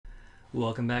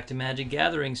Welcome back to Magic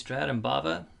Gathering, Strat and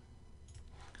Bava.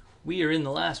 We are in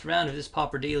the last round of this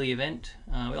Pauper Daily event.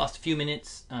 We lost a few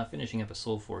minutes finishing up a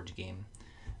Soulforge game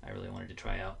I really wanted to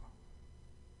try out.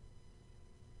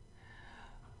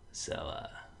 So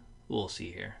we'll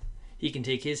see here. He can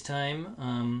take his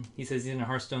time. He says he's in a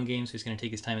Hearthstone game, so he's going to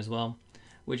take his time as well,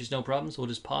 which is no problem. So we'll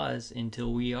just pause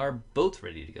until we are both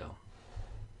ready to go.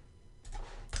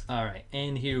 All right,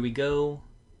 and here we go.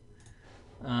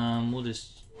 We'll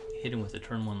just hit him with a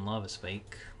turn 1 Lava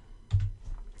Spike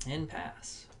and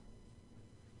pass.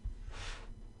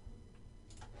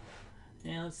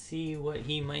 And let's see what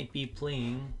he might be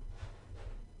playing.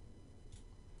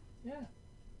 Yeah.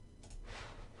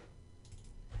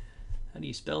 How do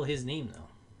you spell his name though?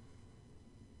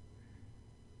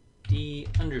 D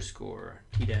underscore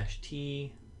T dash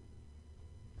T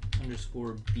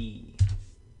underscore B.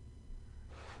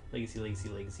 Legacy, vintage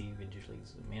legacy,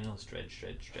 manual, stretch.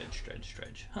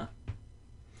 Huh.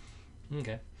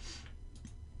 Okay.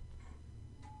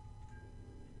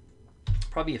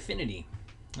 Probably Affinity.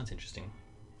 That's interesting.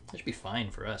 That should be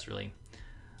fine for us, really.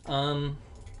 We'll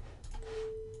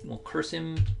curse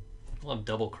him. We'll have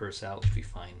double curse out, which should be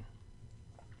fine.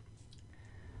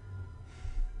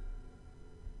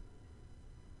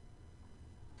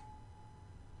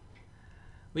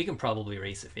 We can probably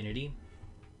race Affinity.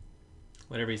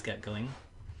 Whatever he's got going.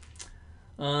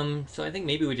 So I think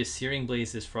maybe we just Searing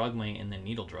Blaze this Frogmite and then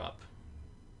Needle Drop.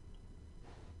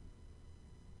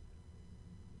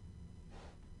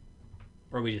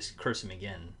 Or we just curse him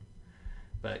again.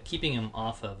 But keeping him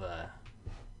off of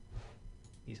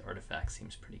these artifacts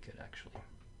seems pretty good, actually.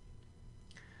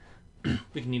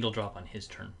 We can Needle Drop on his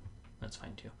turn. That's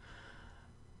fine, too.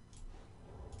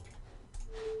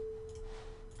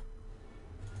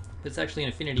 But it's actually an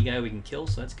Affinity guy we can kill,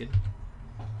 so that's good.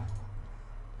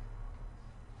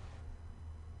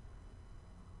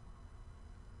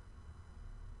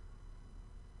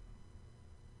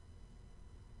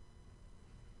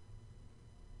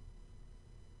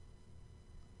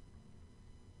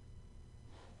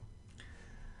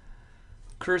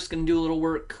 Curse gonna do a little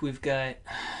work. We've got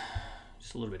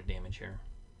just a little bit of damage here.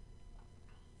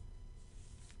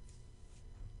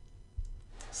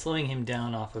 Slowing him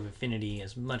down off of Affinity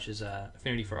as much as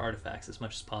Affinity for artifacts as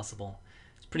much as possible.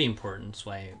 It's pretty important. That's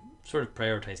why I sort of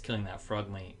prioritize killing that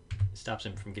Frogmite. It stops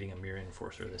him from getting a Mirror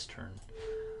Enforcer this turn.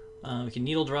 We can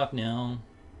Needle Drop now.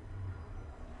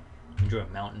 Draw a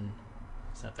Mountain.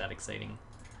 It's not that exciting.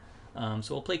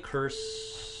 So we'll play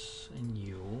Curse and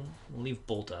you. We'll leave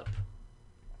Bolt up.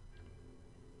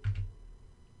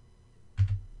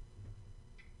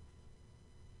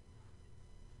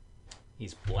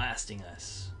 He's blasting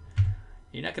us.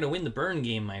 You're not going to win the burn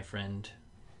game, my friend.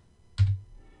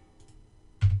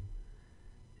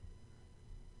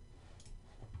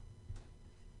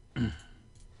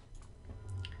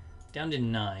 Down to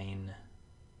 9.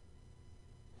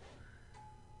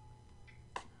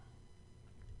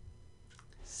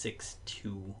 Six,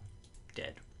 2,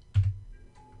 dead.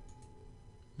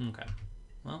 Okay.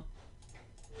 Well.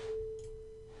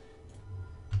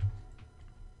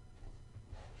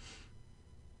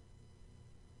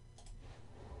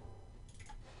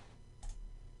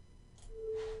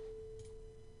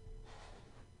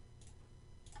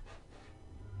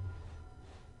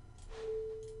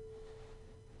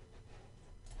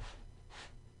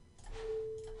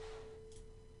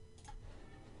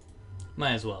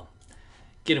 Might as well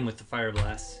get him with the Fire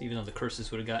Blast, even though the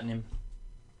curses would have gotten him.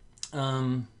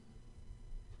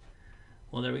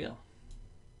 Well, there we go.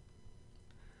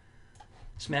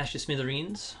 Smash to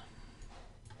Smithereens.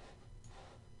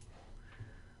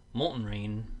 Molten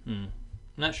Rain. I'm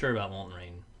not sure about Molten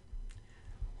Rain.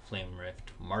 Flame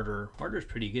Rift. Martyr. Martyr's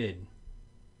pretty good.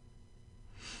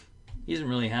 He doesn't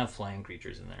really have flying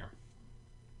creatures in there.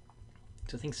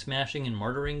 So I think smashing and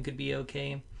martyring could be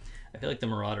okay. I feel like the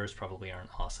Marauders probably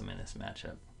aren't awesome in this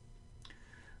matchup.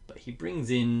 But he brings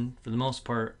in, for the most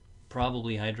part,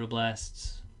 probably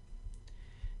Hydroblasts.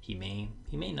 He may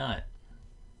not.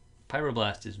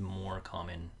 Pyroblast is more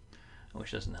common,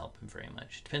 which doesn't help him very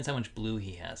much. Depends how much blue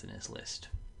he has in his list.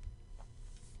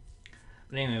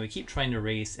 But anyway, we keep trying to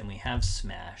race, and we have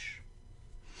Smash.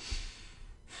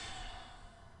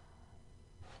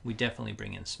 We definitely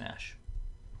bring in Smash.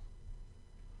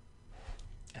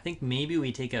 I think maybe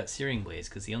we take out Searing Blaze,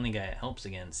 because the only guy it helps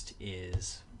against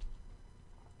is...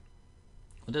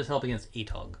 Well, it does help against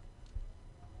Atog.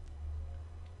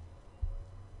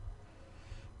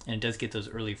 And it does get those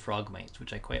early Frogmites,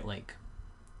 which I quite like.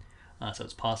 So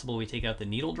it's possible we take out the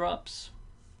Needle Drops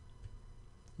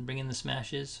and bring in the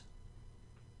Smashes.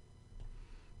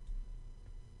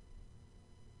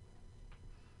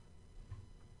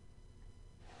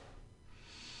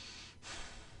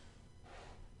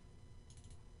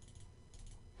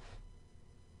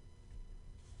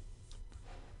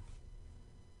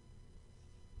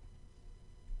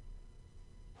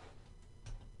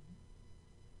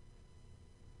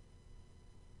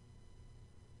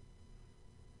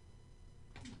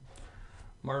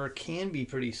 Martyr can be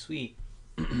pretty sweet.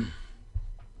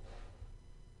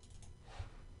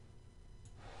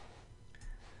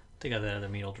 Take out that other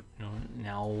needle.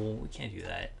 No, we can't do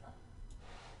that.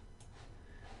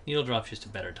 Needle Drop's just a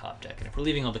better top deck, and if we're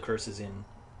leaving all the curses in,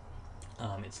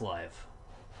 it's live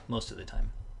most of the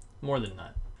time, more than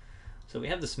not. So we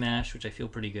have the Smash, which I feel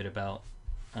pretty good about.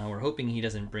 We're hoping he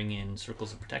doesn't bring in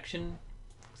Circles of Protection,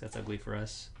 because that's ugly for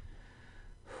us.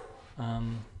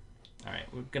 Alright,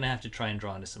 we're going to have to try and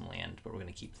draw into some land, but we're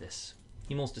going to keep this.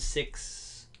 He mulls to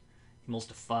 6, he mulls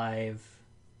to 5,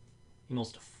 he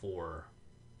mulls to 4.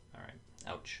 Alright,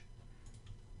 ouch.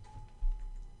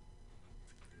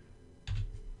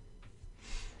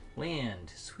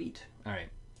 Land, sweet. Alright.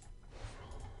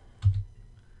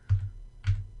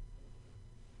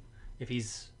 If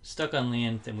he's stuck on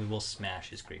land, then we will smash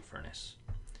his Great Furnace.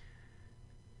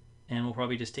 And we'll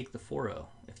probably just take the 4-0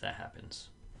 if that happens.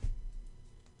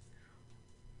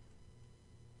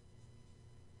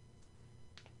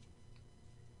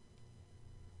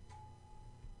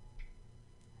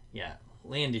 Yeah,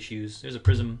 land issues. There's a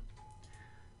Prism.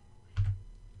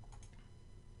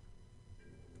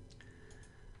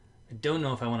 I don't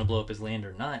know if I want to blow up his land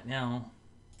or not now.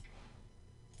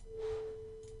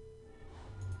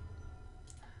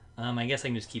 I guess I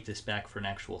can just keep this back for an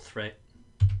actual threat.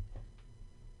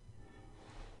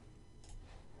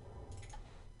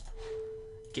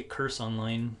 Get Curse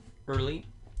online early.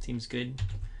 Seems good.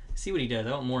 See what he does.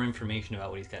 I want more information about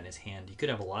what he's got in his hand. He could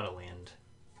have a lot of land.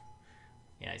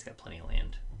 Yeah, he's got plenty of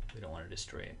land. We don't want to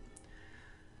destroy it.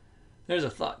 There's a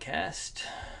Thoughtcast.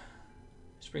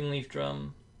 Springleaf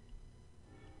Drum.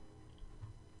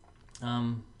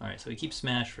 Alright, so we keep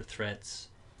Smash for threats.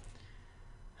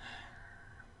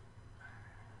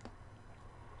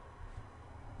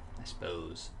 I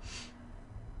suppose.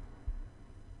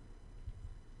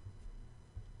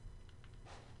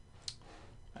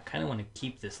 I kind of want to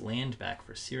keep this land back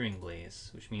for Searing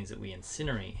Blaze, which means that we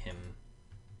incinerate him.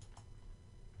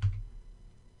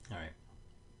 Alright.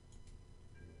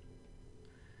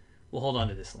 We'll hold on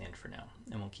to this land for now,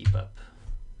 and we'll keep up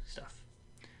stuff.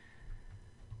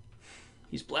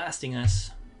 He's blasting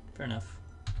us. Fair enough.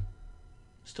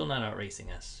 Still not outracing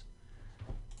us.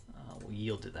 We'll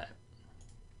yield to that.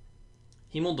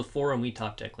 He mulled to 4 and we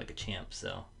top deck like a champ,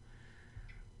 so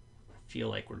I feel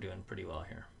like we're doing pretty well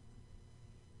here.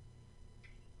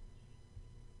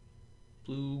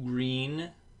 Blue-green.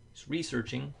 He's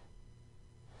researching.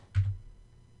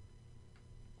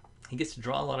 He gets to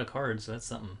draw a lot of cards, so that's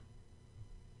something.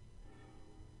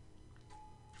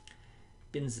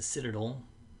 Bins the Citadel.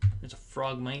 There's a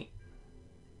Frogmite.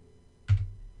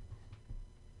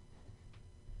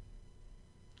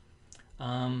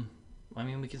 I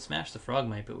mean, we can smash the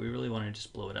Frogmite, but we really want to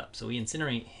just blow it up. So we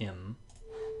incinerate him.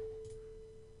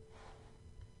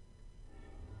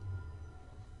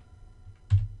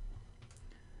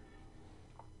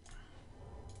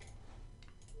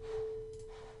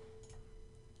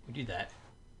 We do that.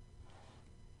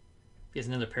 If he has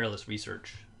another Perilous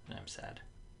Research, then I'm sad.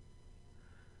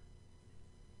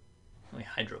 We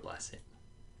Hydroblast it.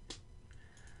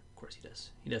 Of course he does.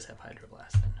 He does have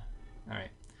Hydroblast then.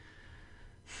 Alright.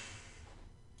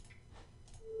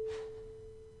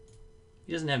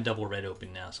 He doesn't have double red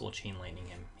open now, so we'll Chain Lightning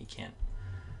him. He can't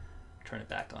turn it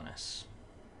back on us.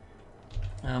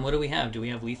 What do we have? Do we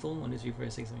have lethal? 1, 2, 3, 4,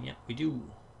 5, 6, 7. Yep, we do.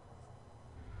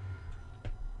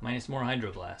 Minus more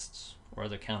Hydroblasts or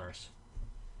other counters.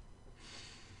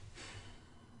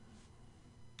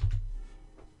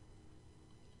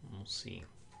 We'll see.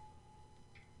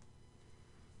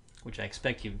 Which I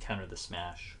expect you would counter the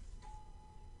Smash.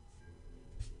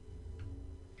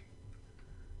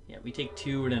 Yeah, we take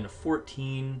 2, we're down to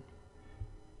 14.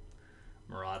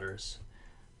 Marauders.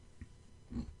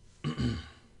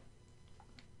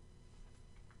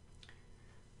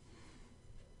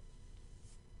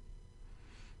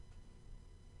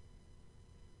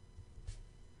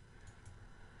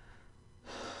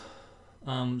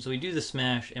 So we do the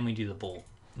Smash and we do the Bolt,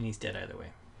 and he's dead either way.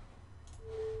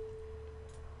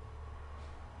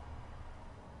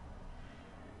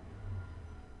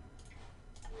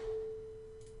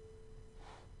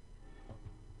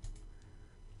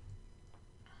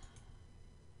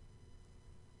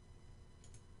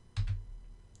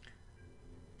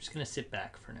 Just gonna sit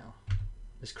back for now.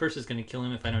 This Curse is gonna kill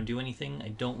him if I don't do anything. I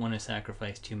don't want to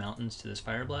sacrifice 2 mountains to this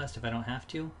Fire Blast if I don't have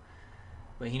to.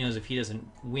 But he knows if he doesn't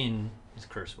win, his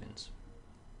Curse wins.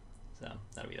 So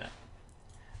that'll be that.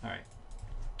 Alright.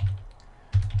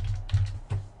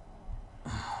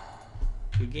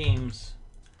 Good games.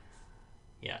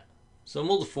 Yeah. So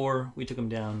mull to 4, we took him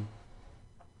down.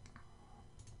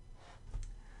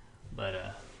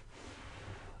 But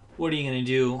what are you going to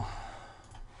do?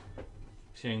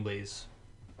 Searing Blaze.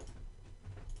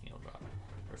 Needle Drop.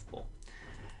 Earth Bowl.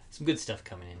 Some good stuff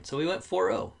coming in. So we went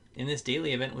 4-0 in this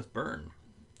daily event with Burn.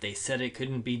 They said it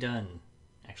couldn't be done.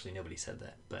 Actually, nobody said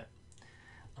that, but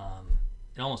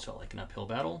it almost felt like an uphill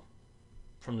battle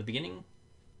from the beginning.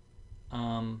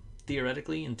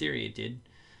 Theoretically, in theory, it did.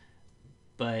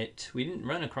 But we didn't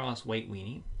run across White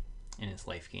Weenie in its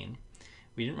life gain.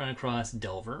 We didn't run across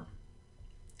Delver.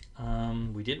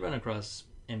 We did run across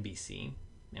MBC,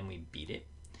 and we beat it.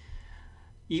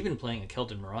 Even playing a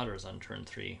Celtic Marauders on turn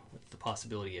 3 with the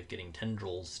possibility of getting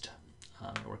Tendrils,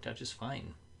 it worked out just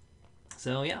fine.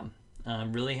 So yeah,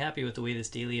 I'm really happy with the way this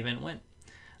daily event went.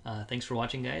 Thanks for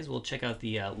watching, guys. We'll check out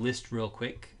the list real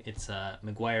quick. It's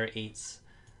Maguire 8's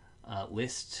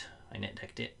list. I net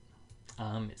decked it.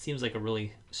 It seems like a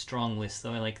really strong list,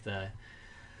 though. I like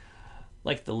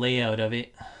the layout of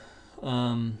it.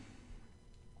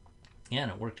 Yeah,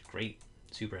 and it worked great.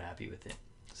 Super happy with it.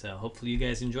 So hopefully you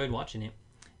guys enjoyed watching it.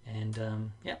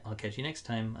 And yeah, I'll catch you next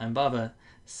time. I'm Bava,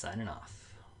 signing off.